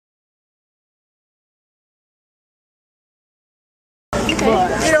You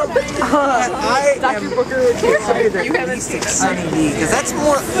know, Dr. Booker would consider that you haven't seen Sunny D, because that's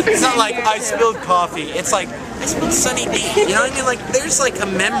more, it's not like I spilled coffee, it's like I spilled Sunny D, you know what I mean? Like, there's like a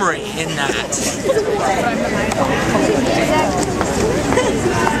memory in that.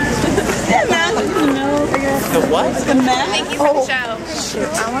 The what? The mask? Thank you for the show.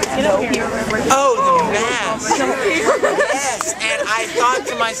 Oh, the mask. Yes, and I thought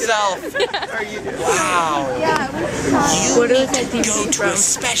to myself, wow, you need to go to a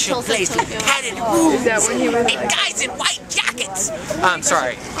special place, padded rooms, and guys in white jackets. I'm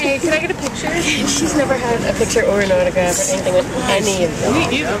sorry. Hey, can I get a picture? She's never had a picture or an autograph or anything with any of them.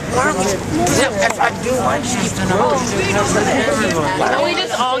 If I do one, she needs to know. Can we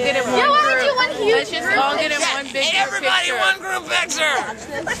just all get in one group? Let's just all get in one big And everybody picture. one group picture.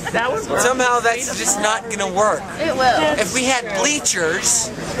 That would work. Somehow that's just not gonna work. It will. If we had bleachers,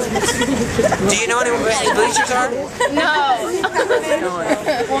 do you know what bleachers are? No.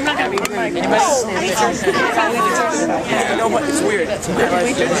 Well, I'm not going to be rude. You know what? It's weird. Got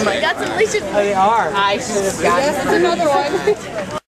some bleachers. They are. I should have gotten That's another one.